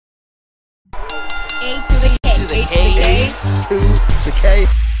A to the K. To the K. To the K.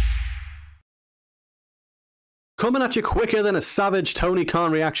 Coming at you quicker than a savage Tony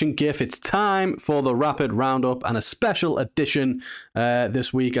Khan reaction gif, it's time for the Rapid Roundup and a special edition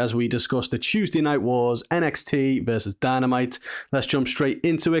this week as we discuss the Tuesday Night Wars, NXT versus Dynamite. Let's jump straight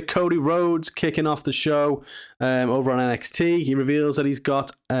into it. Cody Rhodes kicking off the show over on NXT. He reveals that he's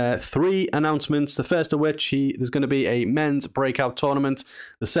got 3 announcements, the first of which there's going to be a men's breakout tournament,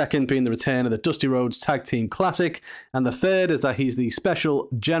 the second being the return of the Dusty Rhodes Tag Team Classic, and the third is that he's the special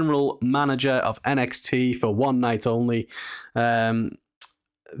general manager of NXT for one night only.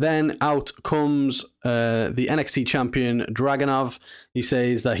 Then out comes the NXT champion Dragunov. He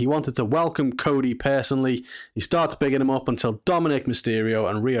says that he wanted to welcome Cody personally. He starts bigging him up until Dominic Mysterio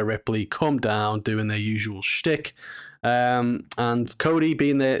and Rhea Ripley come down doing their usual shtick. And Cody,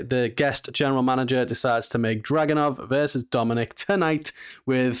 being the guest general manager, decides to make Dragunov versus Dominic tonight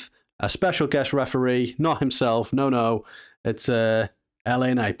with a special guest referee, not himself. No, it's LA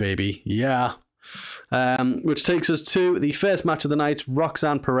Knight, baby. Yeah. Which takes us to the first match of the night.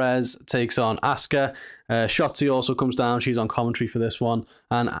 Roxanne Perez takes on Asuka. Shotzi also comes down. She's on commentary for this one.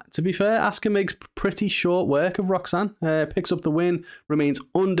 And to be fair, Asuka makes pretty short work of Roxanne. Picks up the win, remains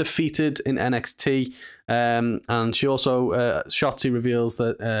undefeated in NXT. And she also, Shotzi reveals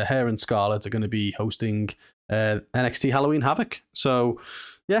that her and Scarlett are going to be hosting NXT Halloween Havoc. So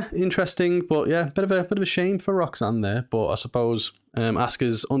yeah, interesting, but yeah, bit of a shame for Roxanne there. But I suppose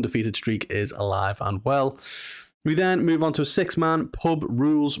Asuka's undefeated streak is alive and well. We then move on to a 6-man pub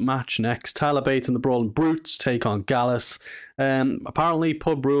rules match next. Tyler Bate and the Brawling Brutes take on Gallus. Apparently,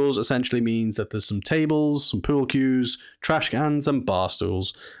 pub rules essentially means that there's some tables, some pool cues, trash cans, and bar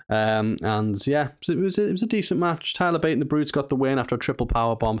stools. And yeah, it was a decent match. Tyler Bate and the Brutes got the win after a triple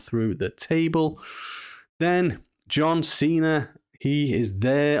powerbomb through the table. Then John Cena. He is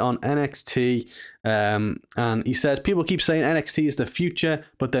there on NXT, and he says, people keep saying NXT is the future,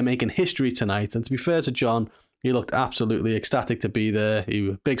 but they're making history tonight. And to be fair to John, he looked absolutely ecstatic to be there. He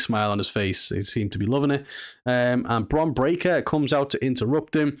had a big smile on his face. He seemed to be loving it. And Bron Breakker comes out to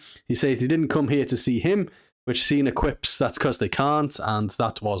interrupt him. He says they didn't come here to see him, which Cena quips, that's because they can't, and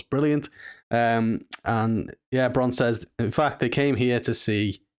that was brilliant. And yeah, Bron says, in fact, they came here to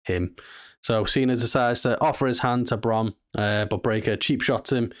see him. So Cena decides to offer his hand to Bron, but Breakker cheap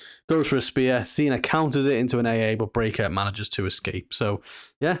shots him, goes for a spear. Cena counters it into an AA, but Breakker manages to escape. So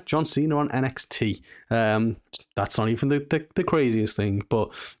yeah, John Cena on NXT. That's not even the craziest thing,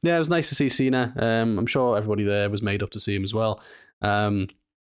 but yeah, it was nice to see Cena. I'm sure everybody there was made up to see him as well.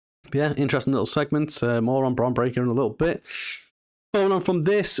 Yeah, interesting little segment. More on Bron Breakker in a little bit. Following on from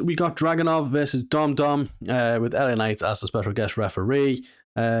this, we got Dragunov versus Dom with LA Knight as the special guest referee.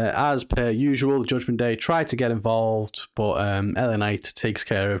 As per usual, the Judgment Day tried to get involved, but LA Knight takes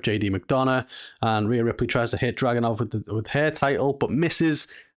care of JD McDonough, and Rhea Ripley tries to hit Dragunov with her title, but misses.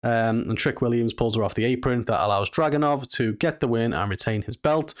 And Trick Williams pulls her off the apron. That allows Dragunov to get the win and retain his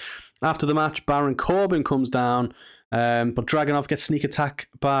belt. After the match, Baron Corbin comes down, but Dragunov gets sneak attack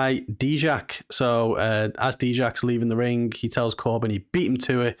by Dijak. So as Dijak's leaving the ring, he tells Corbin he beat him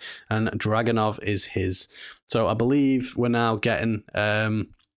to it, and Dragunov is his. So I believe we're now getting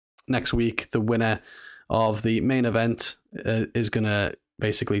next week the winner of the main event is going to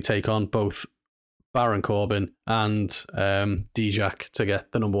basically take on both Baron Corbin and Dijak to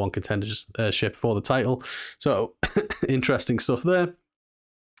get the number 1 contendership for the title. So interesting stuff there.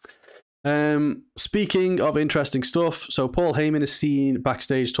 Speaking of interesting stuff, so Paul Heyman is seen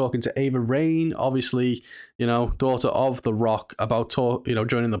backstage talking to Ava Raine, obviously, daughter of The Rock, about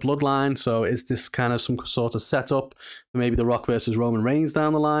joining the Bloodline. So is this kind of some sort of setup for maybe The Rock versus Roman Reigns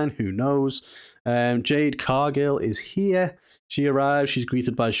down the line? Who knows? Jade Cargill is here. She arrives. She's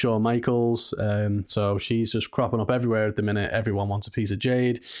greeted by Shawn Michaels. So she's just cropping up everywhere at the minute. Everyone wants a piece of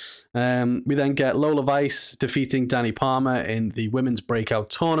Jade. We then get Lola Vice defeating Danny Palmer in the women's breakout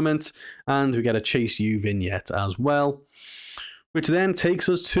tournament. And we get a Chase U vignette as well, which then takes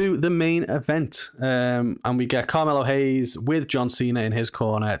us to the main event. And we get Carmelo Hayes with John Cena in his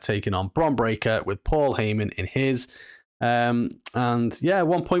corner taking on Bron Breakker with Paul Heyman in his. And yeah, at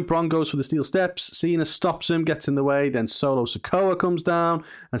one point Bron goes for the steel steps. Cena stops him, gets in the way. Then Solo Sikoa comes down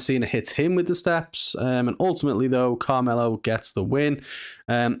and Cena hits him with the steps. And ultimately, though, Carmelo gets the win.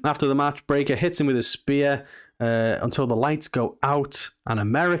 After the match, Breakker hits him with a spear until the lights go out. An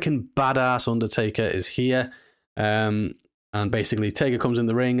American badass Undertaker is here. And basically, Taker comes in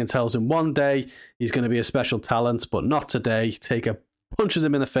the ring and tells him one day he's going to be a special talent, but not today. Taker punches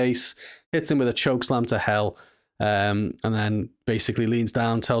him in the face, hits him with a chokeslam to hell. And then basically leans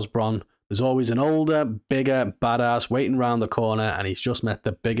down, tells Bron There's always an older, bigger badass waiting around the corner, and he's just met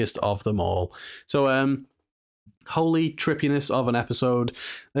the biggest of them all. So, holy trippiness of an episode.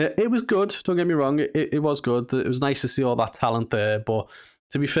 It was good, don't get me wrong, it was good. It was nice to see all that talent there, but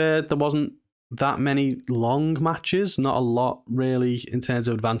to be fair, there wasn't that many long matches, not a lot really in terms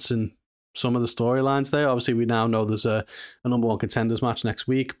of advancing some of the storylines there. Obviously, we now know there's a number one contenders match next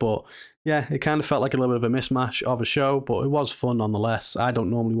week, but yeah, it kind of felt like a little bit of a mismatch of a show, but it was fun nonetheless. I don't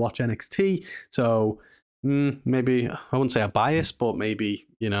normally watch NXT, so maybe I wouldn't say a bias, but maybe,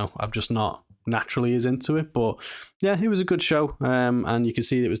 I'm just not naturally is into it. But yeah, it was a good show, and you can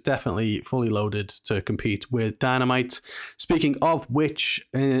see it was definitely fully loaded to compete with Dynamite. Speaking of which,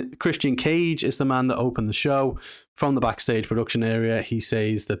 Christian Cage is the man that opened the show. From the backstage production area, he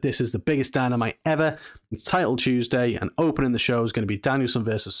says that this is the biggest Dynamite ever. It's Title Tuesday, and opening the show is going to be Danielson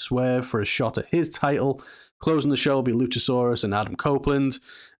versus Swerve for a shot at his title. Closing the show will be Luchasaurus and Adam Copeland.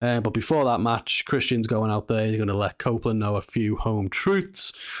 But before that match, Christian's going out there. He's going to let Copeland know a few home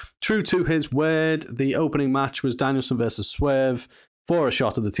truths. True to his word, the opening match was Danielson versus Swerve for a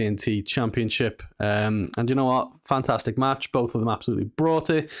shot at the TNT Championship. And you know what? Fantastic match. Both of them absolutely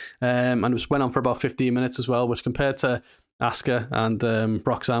brought it. And it went on for about 15 minutes as well, which compared to Asuka and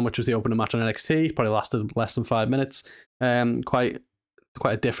Roxanne, which was the opening match on NXT, probably lasted less than 5 minutes.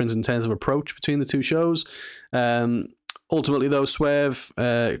 Quite a difference in terms of approach between the two shows. Ultimately, though, Swerve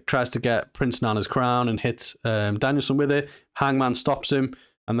tries to get Prince Nana's crown and hits Danielson with it. Hangman stops him,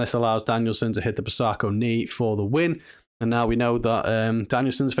 and this allows Danielson to hit the Basako knee for the win. And now we know that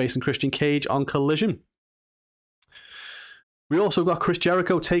Danielson's facing Christian Cage on Collision. We also got Chris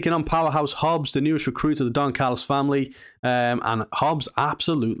Jericho taking on Powerhouse Hobbs, the newest recruit of the Don Callis family. And Hobbs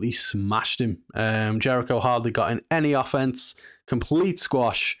absolutely smashed him. Jericho hardly got in any offense. Complete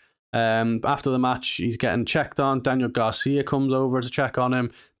squash. After the match, he's getting checked on. Daniel Garcia comes over to check on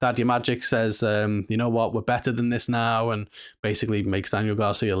him. Daddy Magic says, you know what, we're better than this now, and basically makes Daniel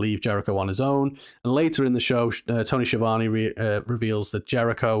Garcia leave Jericho on his own. And later in the show, Tony Schiavone reveals that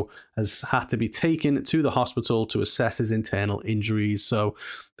Jericho has had to be taken to the hospital to assess his internal injuries. So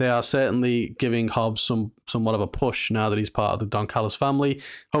they are certainly giving Hobbs somewhat of a push now that he's part of the Don Callis family.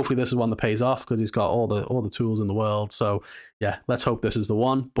 Hopefully this is one that pays off, because he's got all the tools in the world. So yeah, let's hope this is the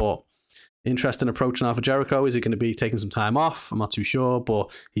one. But interesting approach now for Jericho. Is he going to be taking some time off? I'm not too sure,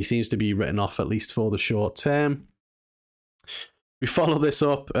 but he seems to be written off at least for the short term. We follow this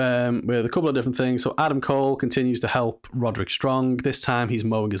up with a couple of different things. So Adam Cole continues to help Roderick Strong. This time he's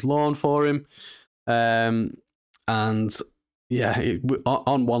mowing his lawn for him. And yeah,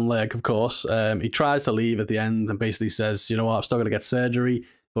 on one leg, of course. He tries to leave at the end and basically says, you know what, I'm still going to get surgery.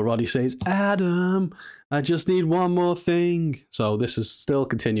 But Roddy says, Adam, I just need one more thing. So this is still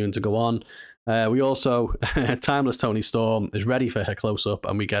continuing to go on. We also, Timeless Tony Storm is ready for her close-up,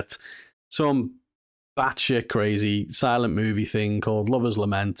 and we get some batshit crazy silent movie thing called Lover's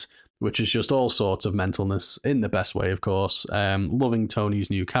Lament, which is just all sorts of mentalness in the best way, of course. Loving Tony's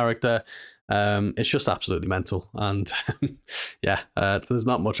new character. It's just absolutely mental. And yeah, there's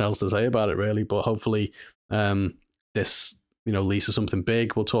not much else to say about it, really. But hopefully this leads to something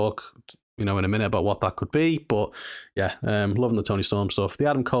big. We'll talk in a minute about what that could be. But yeah, loving the Tony Storm stuff. The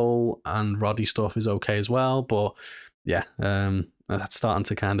Adam Cole and Roddy stuff is okay as well. But yeah, that's starting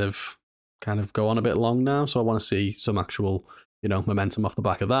to kind of go on a bit long now. So I want to see some actual, momentum off the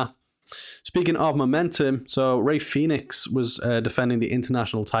back of that. Speaking of momentum, so Rey Fenix was defending the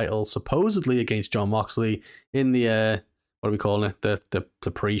international title supposedly against Jon Moxley in the what are we calling it?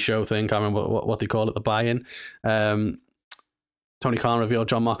 The pre-show thing. Can't remember what they call it. The buy-in. Tony Khan revealed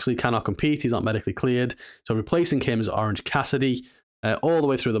Jon Moxley cannot compete. He's not medically cleared. So replacing him is Orange Cassidy. All the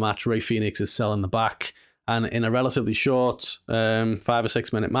way through the match, Rey Fenix is selling the back. And in a relatively short 5 or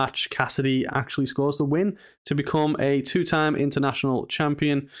 6 minute match, Cassidy actually scores the win to become a 2-time international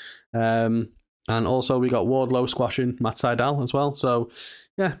champion. And also we got Wardlow squashing Matt Sydal as well. So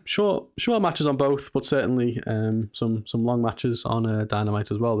yeah, short matches on both, but certainly some long matches on Dynamite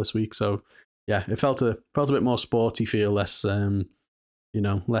as well this week. So yeah, it felt a bit more sporty feel, less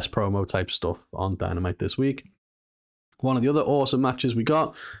less promo type stuff on Dynamite this week. One of the other awesome matches we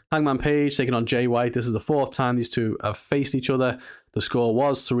got, Hangman Page taking on Jay White. This is the 4th time these two have faced each other. The score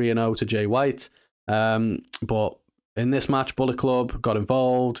was 3-0 to Jay White. But in this match, Bullet Club got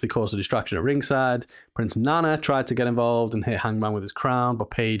involved. They caused a distraction at ringside. Prince Nana tried to get involved and hit Hangman with his crown, but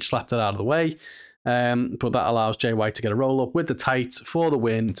Page slapped it out of the way. But that allows Jay White to get a roll-up with the tights for the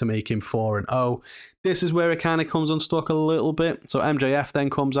win to make him 4-0. This is where it kind of comes unstuck a little bit. So MJF then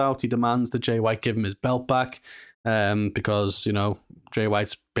comes out. He demands that Jay White give him his belt back because, Jay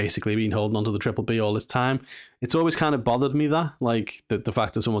White's basically been holding on to the Triple B all this time. It's always kind of bothered me that, like, the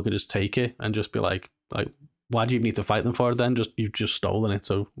fact that someone could just take it and just be like, why do you need to fight them for it then? You've just stolen it,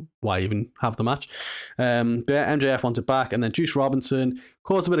 so why even have the match? But yeah, MJF wants it back, and then Juice Robinson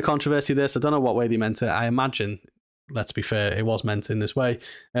caused a bit of controversy this. I don't know what way they meant it. I imagine, let's be fair, it was meant in this way.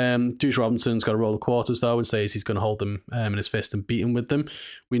 Juice Robinson's got to roll the quarters, though, and says he's going to hold them in his fist and beat him with them.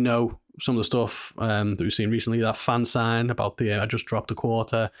 We know some of the stuff that we've seen recently, that fan sign about the I just dropped a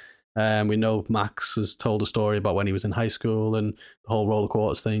quarter. We know Max has told a story about when he was in high school and the whole roll the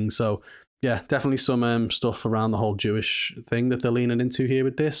quarters thing. So yeah, definitely some stuff around the whole Jewish thing that they're leaning into here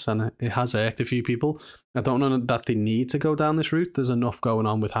with this, and it has irked a few people. I don't know that they need to go down this route. There's enough going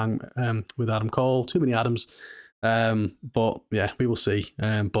on with Adam Cole, too many Adams. But yeah, we will see.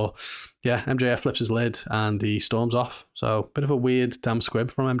 But yeah, MJF flips his lid and he storms off. So bit of a weird damn squib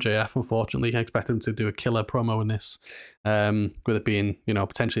from MJF, unfortunately. I expected him to do a killer promo in this, with it being,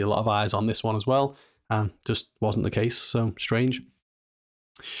 potentially a lot of eyes on this one as well. And just wasn't the case. So strange.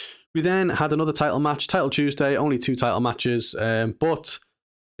 We then had another title match, Title Tuesday, only 2 title matches, but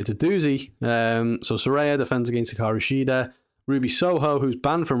it's a doozy. So Saraya defends against Hikaru Shida. Ruby Soho, who's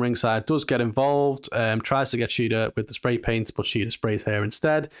banned from ringside, does get involved, tries to get Shida with the spray paint, but Shida sprays her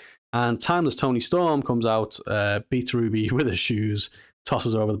instead. And Timeless Tony Storm comes out, beats Ruby with her shoes,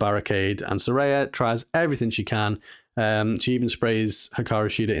 tosses her over the barricade, and Saraya tries everything she can. She even sprays Hikaru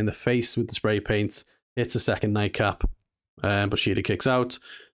Shida in the face with the spray paint, hits a second nightcap, but Shida kicks out.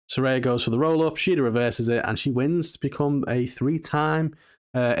 Saraya goes for the roll-up, Shida reverses it, and she wins to become a 3-time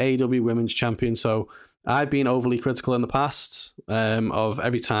AEW Women's Champion. So I've been overly critical in the past of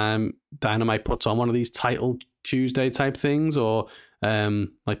every time Dynamite puts on one of these Title Tuesday type things, or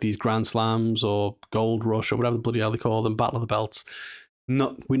like these Grand Slams or Gold Rush or whatever the bloody hell they call them, Battle of the Belts.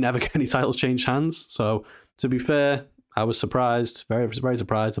 We never get any titles change hands. So to be fair, I was surprised, very, very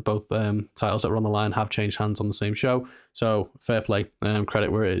surprised that both titles that were on the line have changed hands on the same show. So fair play,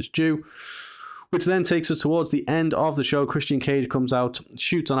 credit where it is due. Which then takes us towards the end of the show. Christian Cage comes out,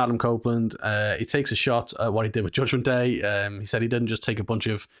 shoots on Adam Copeland. He takes a shot at what he did with Judgment Day. He said he didn't just take a bunch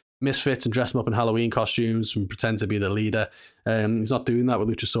of misfits and dress them up in Halloween costumes and pretend to be the leader. He's not doing that with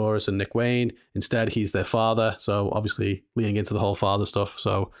Luchasaurus and Nick Wayne. Instead, he's their father. So obviously leaning into the whole father stuff.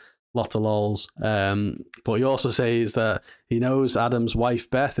 So lots of lols. But he also says that he knows Adam's wife,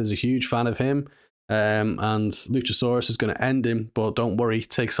 Beth, is a huge fan of him. And Luchasaurus is going to end him. But don't worry,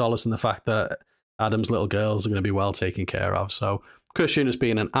 take solace in the fact that Adam's little girls are going to be well taken care of. So Christian just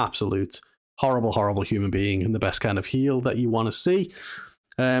being an absolute horrible, horrible human being and the best kind of heel that you want to see.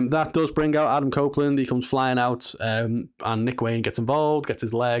 That does bring out Adam Copeland. He comes flying out, and Nick Wayne gets involved, gets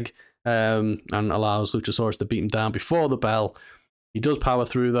his leg, and allows Luchasaurus to beat him down before the bell. He does power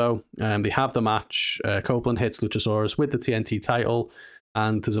through, though. They have the match. Copeland hits Luchasaurus with the TNT title,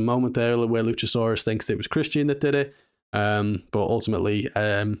 and there's a moment there where Luchasaurus thinks it was Christian that did it. But ultimately,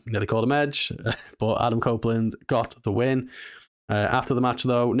 they called him Edge, but Adam Copeland got the win. After the match,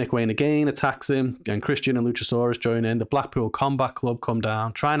 though, Nick Wayne again attacks him, and Christian and Luchasaurus join in. The Blackpool Combat Club come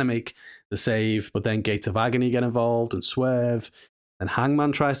down, trying to make the save, but then Gates of Agony get involved and Swerve, and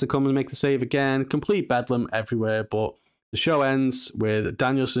Hangman tries to come and make the save again. Complete bedlam everywhere, but the show ends with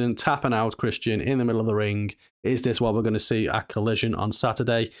Danielson tapping out Christian in the middle of the ring. Is this what we're going to see at Collision on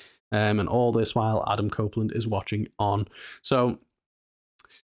Saturday? And all this while Adam Copeland is watching on. So,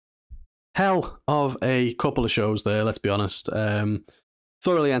 hell of a couple of shows there, let's be honest.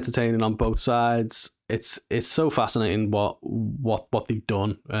 Thoroughly entertaining on both sides. It's so fascinating what they've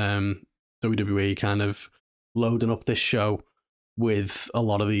done. WWE kind of loading up this show with a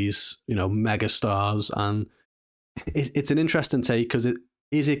lot of these, mega stars, and it's an interesting take because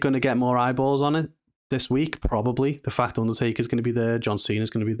is it going to get more eyeballs on it this week? Probably. The fact Undertaker's going to be there, John Cena's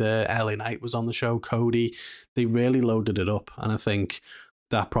going to be there, LA Knight was on the show, Cody. They really loaded it up, and I think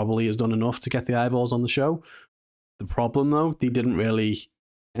that probably has done enough to get the eyeballs on the show. The problem, though, they didn't really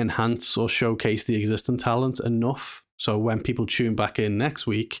enhance or showcase the existing talent enough. So when people tune back in next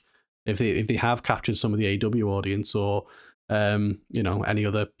week, if they have captured some of the AEW audience or any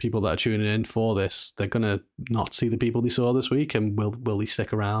other people that are tuning in for this, they're going to not see the people they saw this week, and will they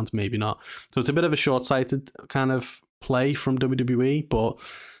stick around? Maybe not. So it's a bit of a short-sighted kind of play from WWE, but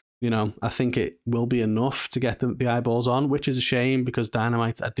I think it will be enough to get the eyeballs on, which is a shame because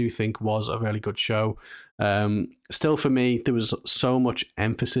Dynamite, I do think, was a really good show. Still, for me, there was so much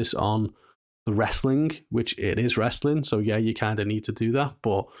emphasis on the wrestling, which it is wrestling, so yeah, you kind of need to do that,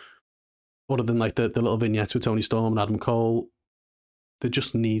 but other than like the little vignettes with Tony Storm and Adam Cole, there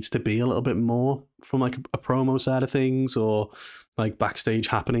just needs to be a little bit more from like a promo side of things, or like backstage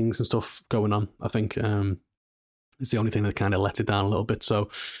happenings and stuff going on. I think it's the only thing that kind of lets it down a little bit. So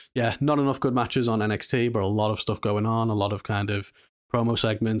yeah, not enough good matches on NXT, but a lot of stuff going on, a lot of kind of promo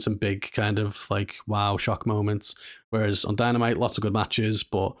segments and big kind of like wow shock moments. Whereas on Dynamite, lots of good matches,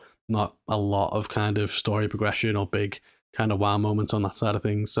 but not a lot of kind of story progression or big kind of wow moments on that side of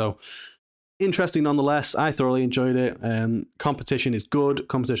things. So interesting nonetheless. I thoroughly enjoyed it. Competition is good.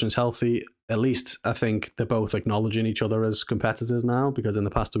 Competition is healthy. At least I think they're both acknowledging each other as competitors now, because in the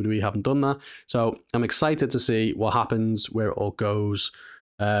past WWE haven't done that. So I'm excited to see what happens, where it all goes,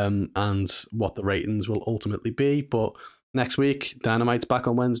 and what the ratings will ultimately be. But next week, Dynamite's back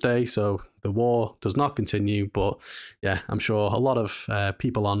on Wednesday, so the war does not continue. But yeah, I'm sure a lot of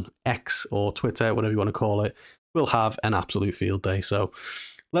people on X or Twitter, whatever you want to call it, will have an absolute field day. So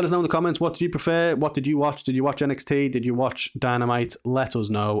let us know in the comments, what did you prefer? What did you watch? Did you watch NXT? Did you watch Dynamite? Let us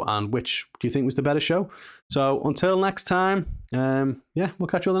know. And which do you think was the better show? So until next time, we'll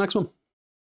catch you on the next one.